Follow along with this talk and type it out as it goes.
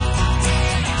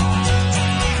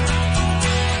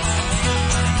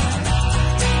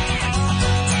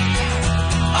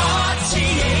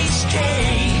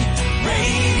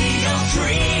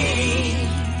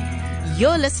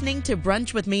listening to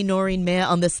Brunch with me, Noreen Mayer,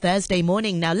 on this Thursday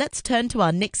morning. Now, let's turn to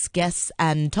our next guest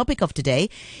and topic of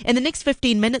today. In the next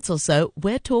 15 minutes or so,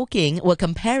 we're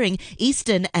comparing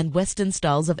Eastern and Western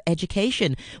styles of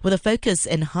education with a focus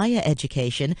in higher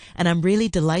education. And I'm really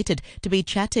delighted to be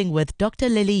chatting with Dr.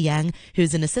 Lili Yang,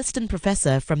 who's an assistant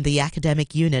professor from the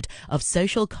Academic Unit of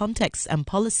Social Contexts and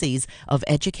Policies of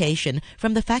Education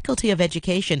from the Faculty of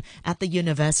Education at the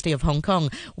University of Hong Kong.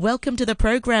 Welcome to the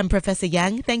program, Professor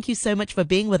Yang. Thank you so much for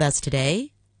being with us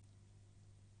today.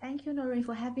 Thank you, Noreen,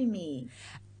 for having me.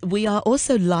 We are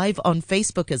also live on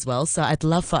Facebook as well, so I'd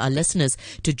love for our listeners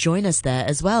to join us there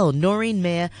as well. Noreen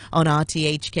Mayer on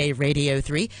RTHK Radio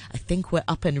 3. I think we're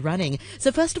up and running.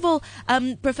 So first of all,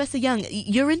 Professor Yang,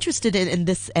 you're interested in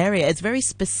this area. It's a very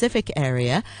specific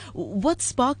area. What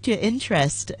sparked your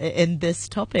interest in this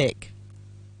topic?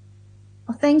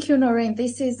 Thank you, Noreen.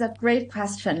 This is a great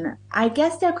question. I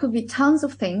guess there could be tons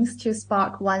of things to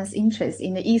spark one's interest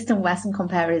in the Eastern-Western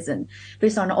comparison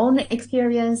based on our own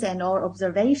experience and our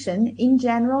observation in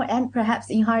general and perhaps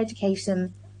in higher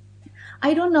education.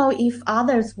 I don't know if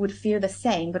others would feel the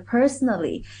same, but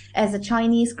personally, as a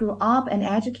Chinese, grew up and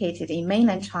educated in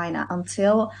mainland China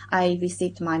until I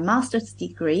received my master's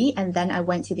degree, and then I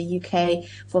went to the UK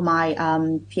for my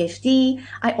PhD.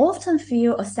 I often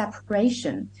feel a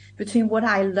separation between what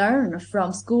I learn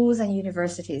from schools and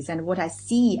universities and what I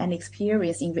see and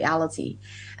experience in reality.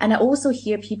 And I also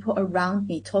hear people around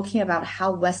me talking about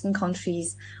how Western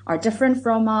countries are different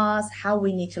from us, how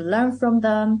we need to learn from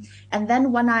them. And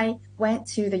then when I went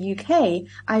to the UK,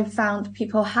 I found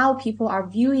how people are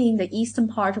viewing the eastern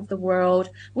part of the world,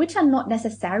 which are not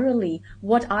necessarily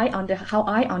how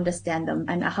I understand them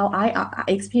and how I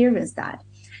experience that.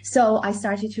 So I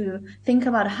started to think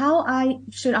about how I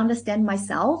should understand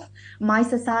myself, my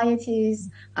societies,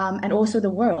 and also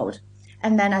the world.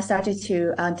 And then I started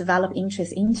to develop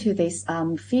interest into this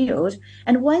field.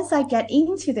 And once I get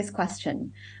into this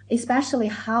question, especially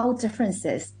how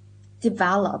differences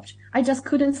developed, I just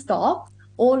couldn't stop.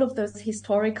 All of those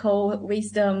historical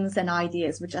wisdoms and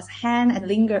ideas would just hang and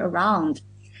linger around.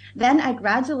 Then I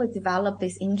gradually developed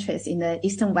this interest in the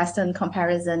Eastern-Western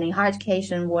comparison in higher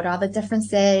education. What are the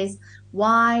differences?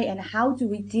 Why and how do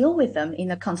we deal with them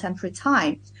in a contemporary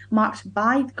time marked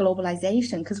by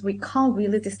globalization? Because we can't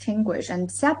really distinguish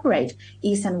and separate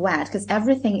East and West because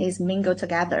everything is mingled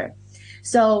together.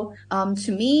 So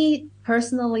to me,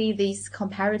 personally, these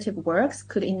comparative works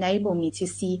could enable me to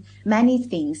see many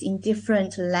things in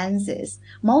different lenses,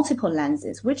 multiple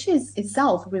lenses, which is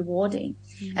itself rewarding.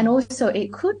 Mm-hmm. And also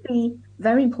it could be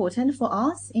very important for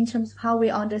us in terms of how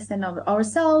we understand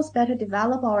ourselves, better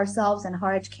develop ourselves and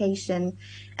higher education,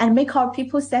 and make our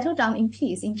people settle down in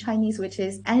peace in Chinese, which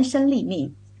is 安身立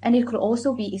命. And it could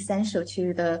also be essential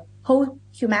to the whole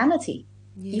humanity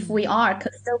if we are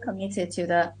still committed to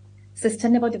the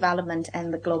sustainable development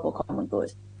and the global common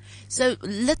good. So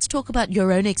let's talk about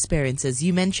your own experiences.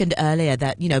 You mentioned earlier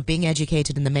that, being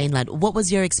educated in the mainland. What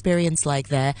was your experience like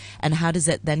there, and how does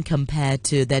it then compare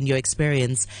to then your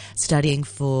experience studying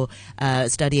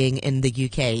in the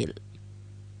UK?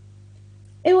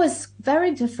 It was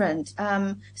very different.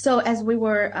 So as we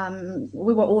were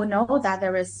all know that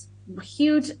there is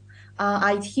huge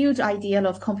ideal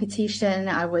of competition.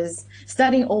 I was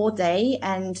studying all day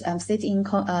and sitting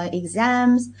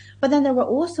exams, but then there were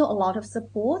also a lot of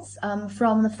supports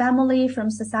from the family,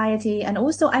 from society, and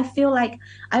also I feel like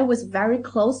I was very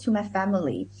close to my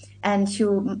family and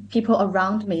to people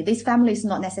around me. This family is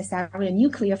not necessarily a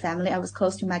nuclear family. I was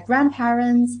close to my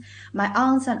grandparents, my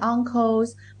aunts and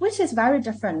uncles, which is very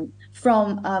different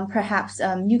from perhaps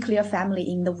nuclear family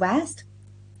in the West.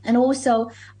 And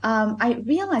also, I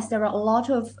realized there are a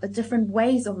lot of different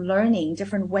ways of learning,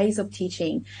 different ways of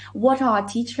teaching. What are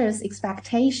teachers'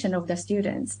 expectation of their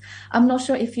students? I'm not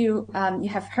sure if you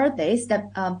have heard this,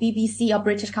 that BBC or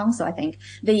British Council, I think,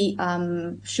 they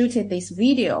shooted this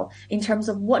video in terms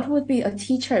of what would be a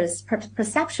teacher's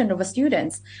perception of a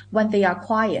student when they are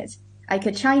quiet. Like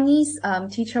a Chinese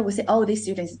teacher would say, oh, this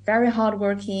student is very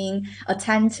hardworking,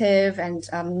 attentive, and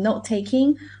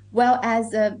note-taking. Well,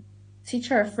 as a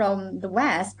teacher from the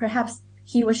West, perhaps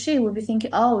he or she would be thinking,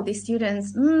 oh, these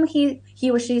students, he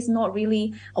or she is not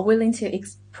really willing to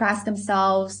express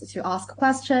themselves, to ask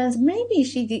questions. Maybe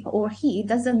she or he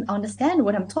doesn't understand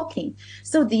what I'm talking.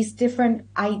 So these different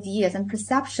ideas and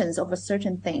perceptions of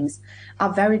certain things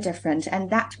are very different,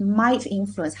 and that might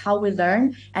influence how we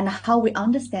learn and how we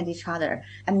understand each other.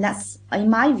 And that's, in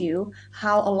my view,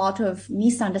 how a lot of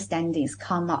misunderstandings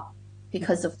come up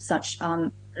because of such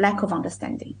lack of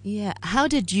understanding. Yeah. How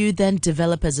did you then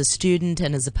develop as a student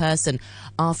and as a person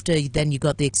after then you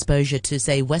got the exposure to,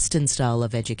 say, Western style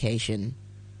of education?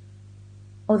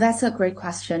 Oh, that's a great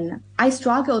question. I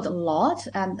struggled a lot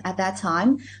at that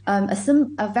time.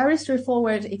 A very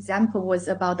straightforward example was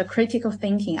about the critical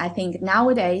thinking. I think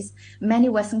nowadays, many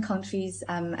Western countries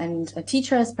and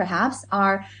teachers perhaps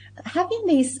are having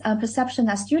this perception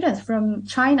that students from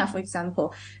China, for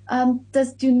example,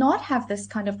 do not have this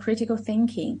kind of critical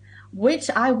thinking, which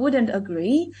I wouldn't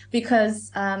agree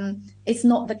because it's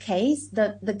not the case.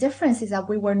 The difference is that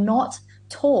we were not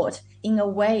taught in a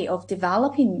way of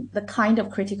developing the kind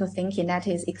of critical thinking that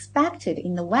is expected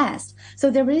in the West. So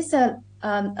there is a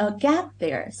gap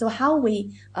there. So how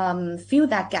we fill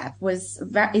that gap is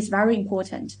very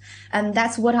important, and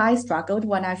that's what I struggled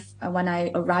when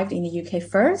I arrived in the UK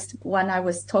first. When I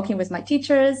was talking with my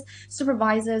teachers,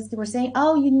 supervisors, they were saying,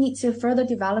 "Oh, you need to further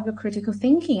develop your critical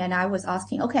thinking," and I was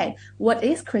asking, "Okay, what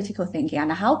is critical thinking,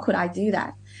 and how could I do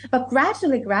that?" But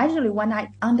gradually, when I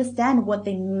understand what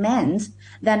they meant,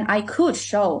 then I could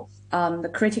show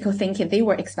the critical thinking they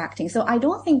were expecting. So I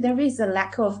don't think there is a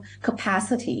lack of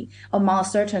capacity among a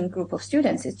certain group of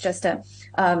students. It's just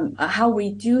how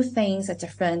we do things are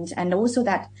different, and also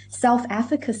that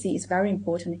self-efficacy is very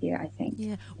important here, I think.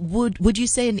 Yeah. Would you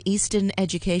say in Eastern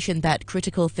education that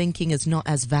critical thinking is not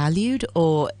as valued,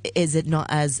 or is it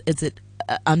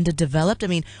underdeveloped? I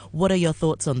mean, what are your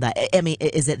thoughts on that? I mean,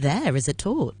 is it there? Is it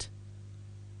taught?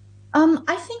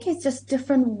 I think it's just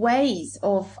different ways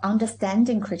of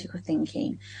understanding critical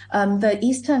thinking.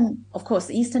 Of course,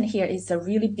 Eastern here is a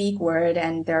really big word,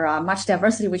 and there are much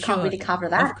diversity. We can't Sure, really cover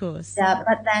of that. course. Yeah,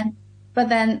 but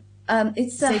then,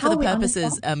 it's Say for how the we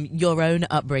understand. purposes, your own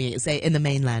upbringing, say in the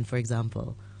mainland, for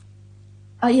example.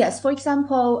 Yes, for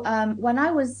example, when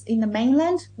I was in the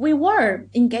mainland, we were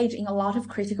engaged in a lot of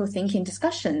critical thinking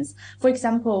discussions. For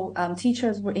example,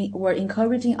 teachers were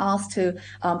encouraging us to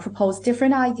propose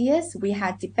different ideas. We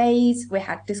had debates, we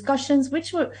had discussions,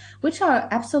 which are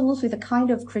absolutely the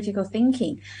kind of critical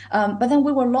thinking. But then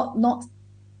we were not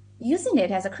using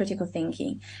it as a critical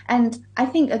thinking. And I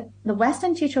think the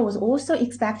Western teacher was also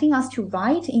expecting us to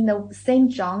write in the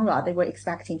same genre they were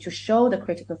expecting to show the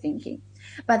critical thinking.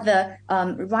 But the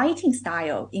writing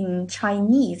style in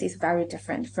Chinese is very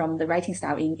different from the writing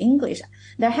style in English.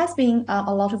 There has been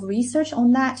a lot of research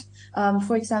on that.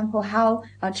 For example, how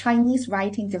Chinese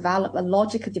writing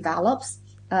logic develops.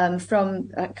 From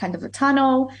kind of a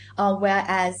tunnel,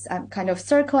 whereas kind of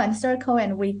circle and circle,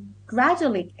 and we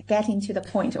gradually get into the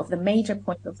point of the major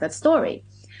point of the story.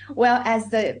 Whereas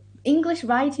the English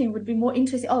writing would be more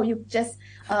interesting. Oh, you just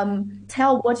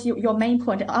tell what your main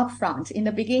point up front in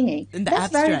the beginning. In the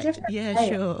That's very abstract. different. Yeah,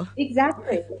 Right? sure.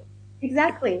 Exactly.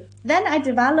 Exactly. Then I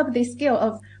developed the skill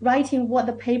of writing what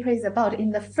the paper is about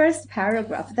in the first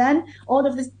paragraph. Then all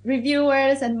of the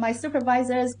reviewers and my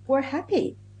supervisors were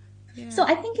happy. So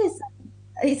Yeah. I think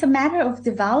it's a matter of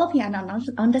developing an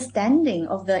understanding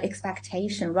of the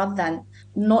expectation rather than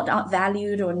not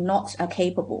valued or not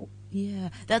capable. Yeah,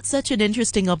 that's such an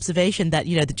interesting observation that,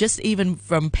 just even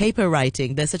from paper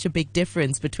writing, there's such a big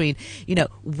difference between,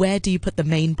 where do you put the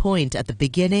main point at the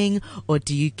beginning, or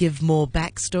do you give more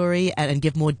backstory and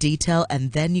give more detail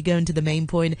and then you go into the main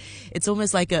point? It's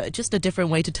almost like just a different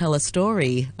way to tell a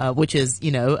story, which is,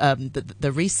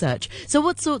 the research. So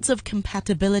what sorts of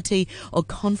compatibility or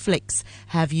conflicts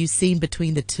have you seen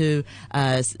between the two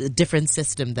different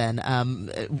system then,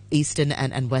 Eastern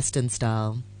and Western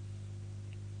style?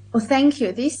 Well, thank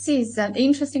you. This is an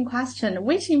interesting question,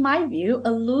 which in my view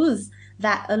alludes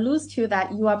to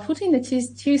that you are putting the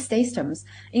two systems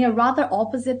in a rather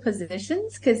opposite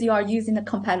positions because you are using the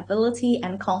compatibility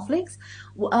and conflicts.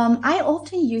 I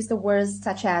often use the words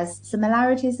such as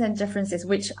similarities and differences,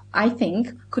 which I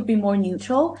think could be more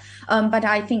neutral, but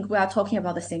I think we are talking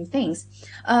about the same things.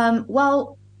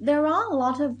 Well, there are a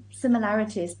lot of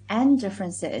similarities and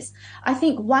differences. I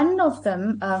think one of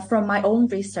them, from my own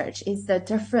research, is the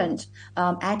different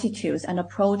attitudes and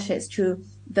approaches to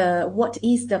what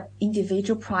is the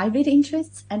individual private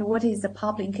interests and what is the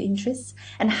public interests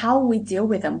and how we deal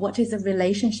with them. What is the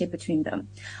relationship between them?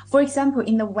 For example,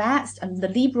 in the West, the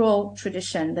liberal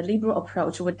tradition, the liberal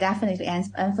approach would definitely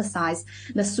emphasize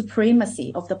the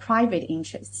supremacy of the private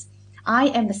interests. I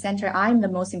am the center. I'm the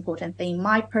most important thing.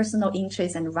 My personal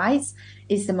interests and rights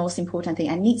is the most important thing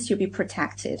and needs to be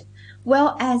protected.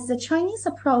 Well, as the Chinese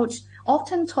approach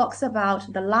often talks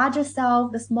about the larger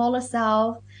self, the smaller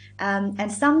self,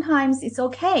 and sometimes it's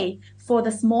okay for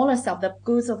the smaller self, the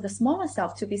goods of the smaller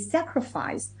self to be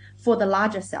sacrificed for the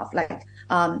larger self, like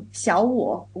小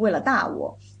我为了大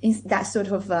我, in that sort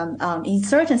of in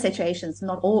certain situations,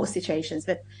 not all situations,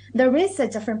 but there is a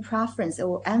different preference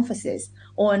or emphasis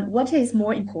on what is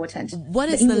more important. What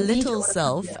The is the individual. little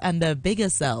self and the bigger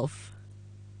self?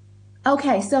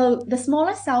 Okay, so the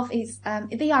smaller self is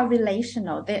they are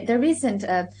relational. There isn't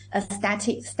a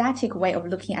static way of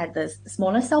looking at the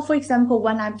smaller self. For example,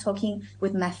 when I'm talking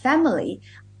with my family,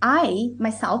 I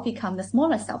myself become the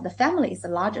smaller self. The family is the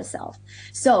larger self.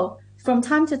 So from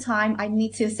time to time, I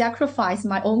need to sacrifice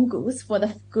my own goods for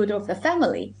the good of the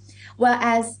family.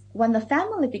 Whereas when the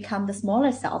family become the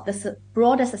smaller self, the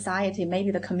broader society,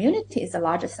 maybe the community is the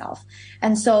larger self.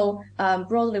 And so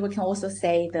broadly, we can also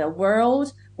say the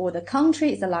world or the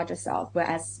country is the larger self,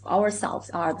 whereas ourselves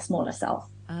are the smaller self.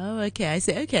 Oh, okay. I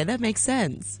see. Okay, that makes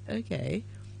sense. Okay.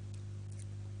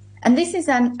 And this is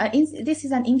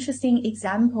an interesting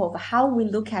example of how we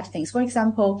look at things. For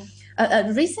example,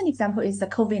 a recent example is the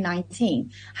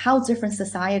COVID-19, how different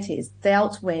societies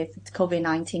dealt with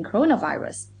COVID-19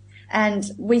 coronavirus. And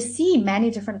we see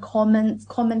many different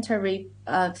commentary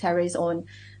theories on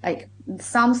like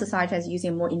some societies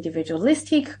using more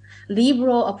individualistic,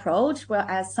 liberal approach,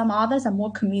 whereas some others are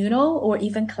more communal or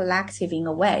even collective in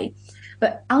a way.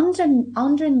 But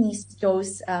underneath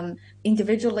those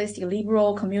individualistic,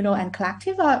 liberal, communal, and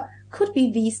collective could be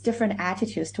these different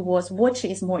attitudes towards which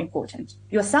is more important,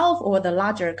 yourself or the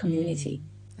larger community.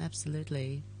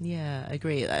 Absolutely. Yeah, I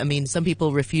agree. I mean, some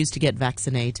people refused to get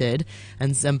vaccinated,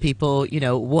 and some people,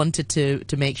 wanted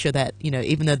to make sure that,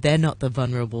 even though they're not the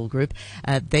vulnerable group,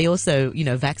 they also,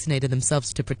 vaccinated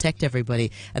themselves to protect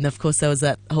everybody. And of course, there was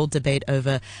that whole debate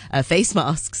over face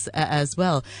masks as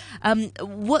well.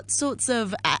 What sorts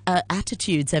of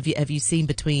attitudes have you seen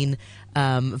between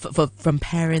from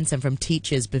parents and from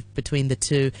teachers between the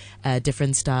two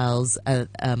different styles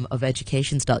of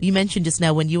education style? You mentioned just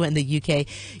now when you were in the UK,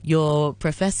 your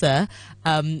professor,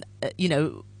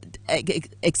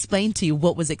 explained to you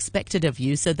what was expected of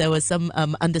you, so there was some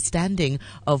understanding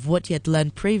of what you had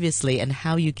learned previously and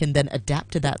how you can then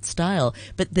adapt to that style.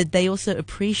 But did they also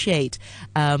appreciate,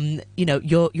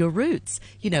 your roots?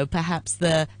 Perhaps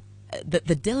the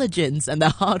diligence and the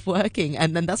hard working,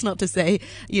 and then that's not to say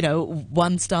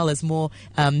one style is more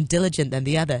diligent than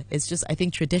the other. It's just, I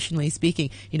think, traditionally speaking,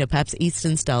 perhaps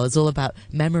Eastern style is all about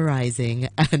memorizing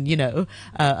and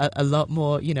a lot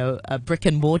more a brick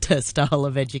and mortar style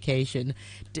of education.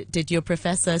 Did your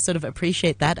professor sort of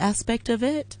appreciate that aspect of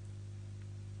it?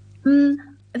 Mm,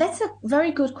 that's a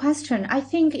very good question. I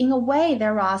think in a way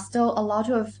there are still a lot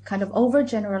of kind of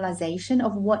overgeneralization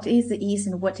of what is the East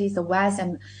and what is the West,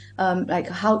 and like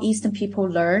how Eastern people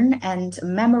learn and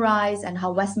memorize and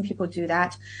how Western people do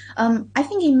that. I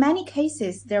think in many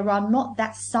cases there are not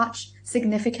that such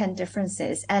significant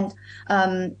differences, and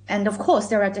of course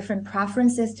there are different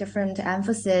preferences, different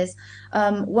emphasis.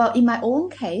 Well, in my own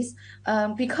case,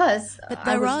 because But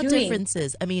I there was are doing.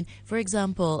 differences. I mean, for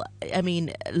example,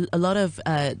 a lot of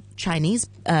Chinese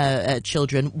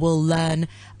children will learn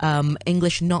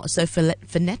English not so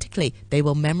phonetically. They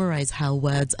will memorize how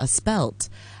words are spelt.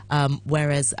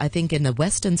 Whereas I think in the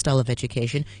Western style of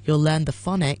education, you'll learn the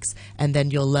phonics and then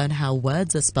you'll learn how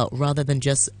words are spelt rather than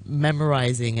just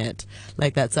memorizing it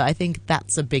like that. So I think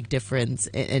that's a big difference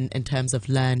in terms of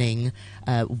learning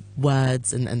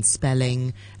words and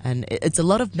spelling. And it's a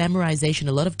lot of memorization,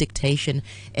 a lot of dictation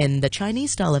in the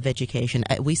Chinese style of education.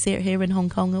 We see it here in Hong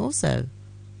Kong also.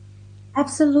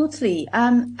 Absolutely.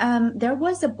 There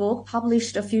was a book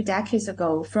published a few decades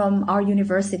ago from our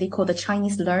university called The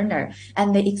Chinese Learner,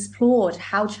 and they explored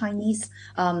how Chinese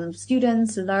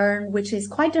students learn, which is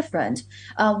quite different.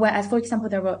 Whereas, for example,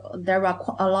 there were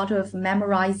a lot of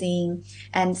memorizing,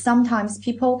 and sometimes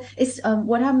people. It's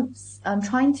what I'm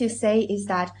trying to say is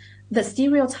that the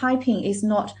stereotyping is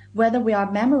not whether we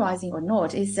are memorizing or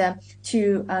not, is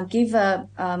to give a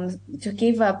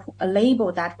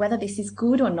label that whether this is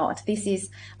good or not, this is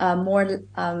more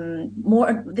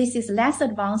this is less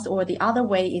advanced or the other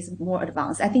way is more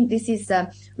advanced. I think this is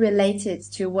related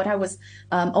to what I was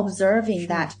observing, Sure.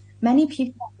 that many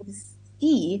people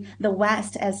see the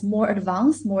West as more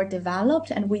advanced, more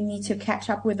developed, and we need to catch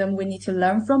up with them. We need to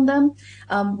learn from them.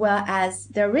 Whereas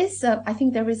I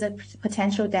think there is a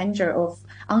potential danger of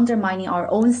undermining our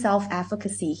own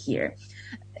self-efficacy here.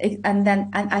 And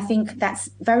I think that's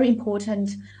very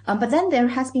important. But then there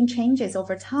has been changes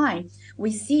over time.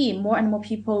 We see more and more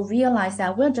people realize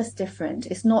that we're just different.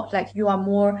 It's not like you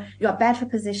are better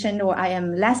positioned or I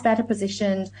am less better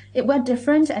positioned. We're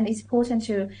different, and it's important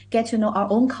to get to know our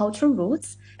own cultural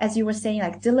roots, as you were saying,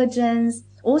 like diligence,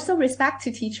 also respect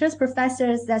to teachers,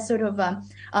 professors, that sort of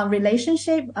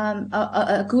relationship,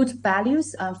 good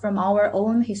values from our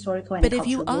own historical and But if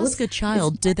you cultural ask roots. a It's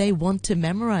child, do they want to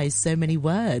memorize so many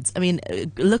words? I mean,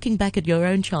 looking back at your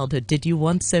own childhood, did you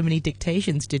want so many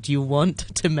dictations? Did you want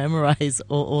to memorize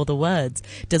all the words?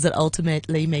 Does it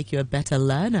ultimately make you a better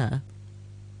learner?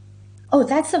 Oh,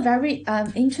 that's a very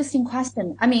interesting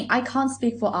question. I mean, I can't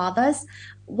speak for others.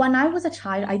 When I was a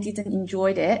child, I didn't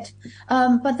enjoy it.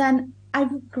 But then I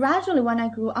gradually, when I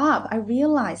grew up, I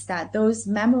realized that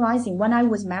when I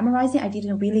was memorizing, I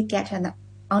didn't really get an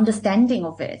understanding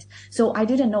of it. So I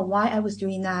didn't know why I was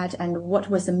doing that and what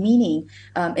was the meaning,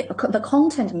 the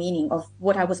content meaning of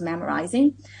what I was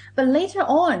memorizing. But later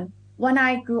on, when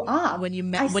I grew up, I When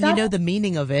you started know the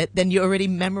meaning of it, then you already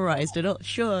memorized it all.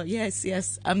 Sure, yes,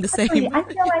 yes, I'm the actually, same. I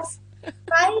feel like Yes. right?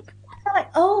 I feel like,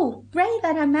 oh, great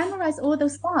that I memorized all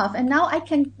those stuff and now I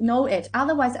can know it.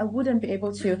 Otherwise, I wouldn't be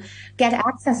able to get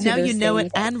access to Now you those know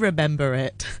it things. and remember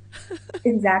it.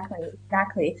 Exactly,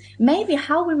 exactly. Maybe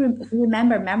how we re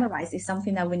remember, memorize is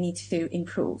something that we need to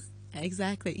improve.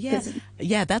 Exactly. Yeah. Because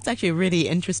Yeah, that's actually a really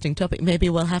interesting topic. Maybe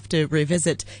we'll have to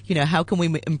revisit, how can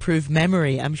we improve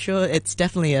memory? I'm sure it's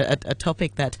definitely a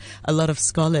topic that a lot of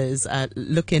scholars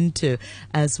look into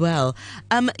as well.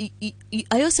 I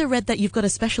also read that you've got a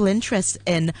special interest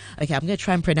in, okay, I'm going to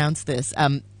try and pronounce this,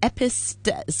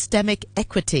 epistemic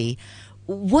equity.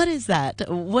 What is that?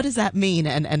 What does that mean?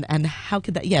 And how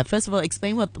could that, yeah, first of all,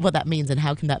 explain what that means and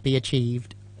how can that be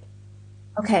achieved?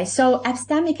 okay, so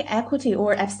epistemic equity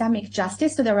or epistemic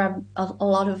justice, so there are a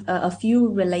lot of a few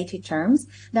related terms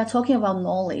that are talking about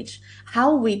knowledge,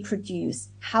 how we produce,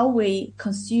 how we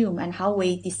consume, and how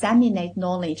we disseminate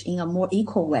knowledge in a more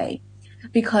equal way.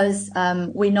 Because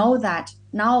we know that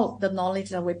now the knowledge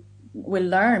that we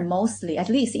learn mostly, at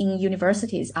least in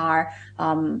universities, are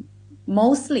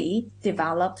mostly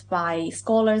developed by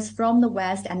scholars from the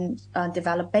West and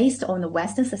developed based on the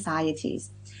Western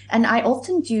societies. And I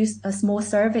often do small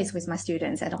surveys with my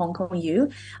students at Hong Kong U.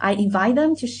 I invite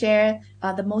them to share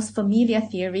the most familiar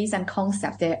theories and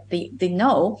concepts that they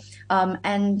know.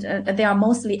 And they are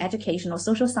mostly educational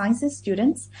social sciences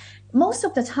students. Most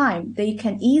of the time, they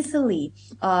can easily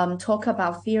talk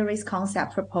about theories,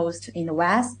 concepts proposed in the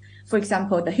West. For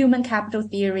example, the human capital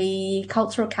theory,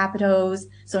 cultural capitals,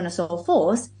 so on and so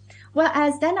forth.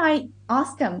 Whereas then I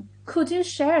ask them, could you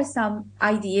share some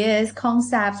ideas,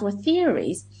 concepts, or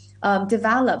theories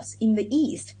developed in the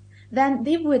East? Then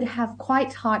they would have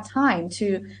quite hard time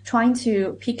to trying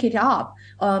to pick it up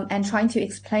and trying to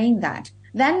explain that.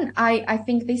 Then I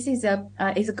think this is a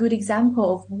good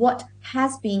example of what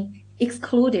has been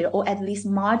excluded or at least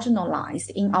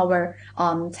marginalized in our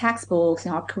textbooks,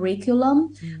 in our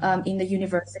curriculum, in the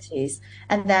universities.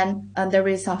 And then there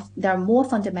are more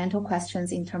fundamental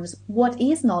questions in terms of what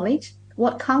is knowledge,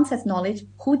 what counts as knowledge,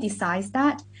 who decides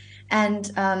that,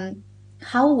 and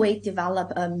how we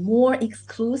develop a more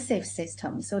exclusive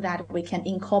system so that we can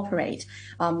incorporate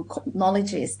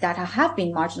knowledges that have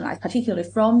been marginalized, particularly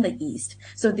from the East.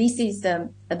 So this is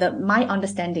my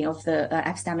understanding of the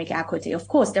epistemic equity. Of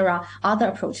course, there are other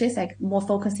approaches like more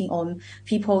focusing on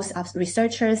people's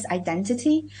researchers'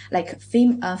 identity, like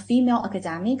female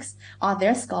academics, are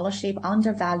their scholarship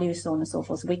undervalued, so on and so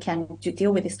forth. We can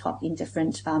deal with this topic in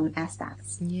different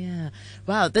aspects. Yeah.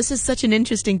 Wow. This is such an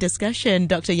interesting discussion,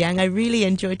 Dr. Yang. I really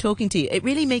enjoy talking to you. It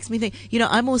really makes me think,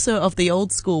 I'm also of the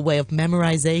old school way of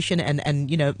memorization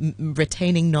and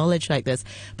retaining knowledge like this.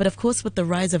 But of course, with the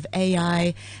rise of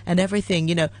AI and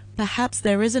everything, perhaps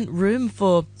there isn't room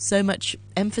for so much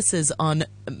emphasis on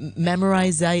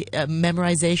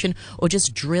memorization or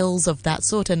just drills of that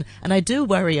sort. And I do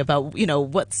worry about,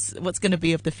 what's going to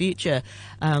be of the future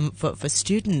for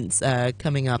students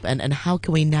coming up and how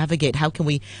can we navigate, how can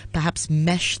we perhaps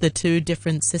mesh the two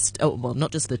different systems, oh, well,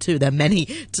 not just the two, there are many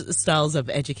styles of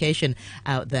education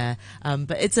out there.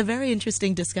 But it's a very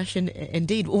interesting discussion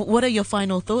indeed. What are your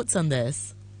final thoughts on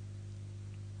this?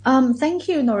 Thank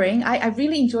you, Noreen. I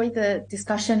really enjoyed the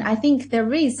discussion. I think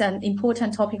there is an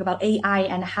important topic about AI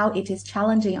and how it is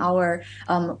challenging our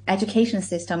education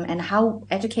system and how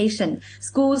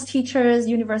schools, teachers,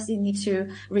 universities need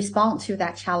to respond to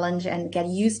that challenge and get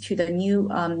used to the new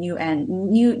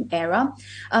era.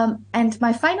 And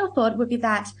my final thought would be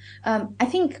that I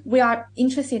think we are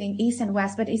interested in East and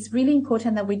West, but it's really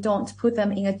important that we don't put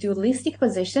them in a dualistic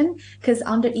position because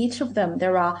under each of them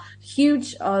there are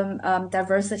huge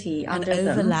diversity And under them. And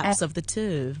overlaps of the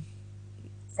two.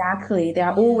 exactly, they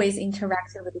are Yeah. always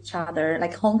interacting with each other,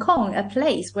 like Hong Kong, a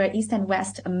place where East and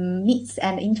West meets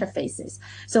and interfaces.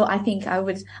 So I think I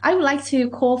would like to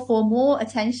call for more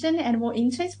attention and more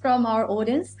interest from our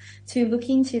audience to look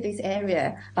into this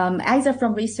area, either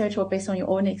from research or based on your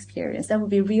own experience. That would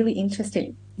be really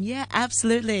interesting. Yeah,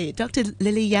 absolutely. Dr.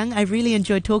 Lili Yang, I really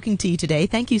enjoyed talking to you today.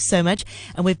 Thank you so much.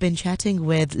 And we've been chatting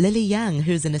with Lili Yang,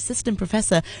 who's an assistant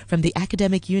professor from the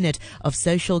Academic Unit of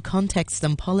Social Contexts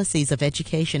and Policies of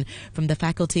Education from the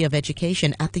Faculty of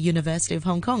Education at the University of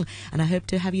Hong Kong. And I hope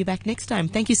to have you back next time.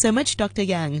 Thank you so much, Dr.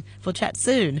 Yang. We'll chat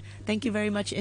soon. Thank you very much.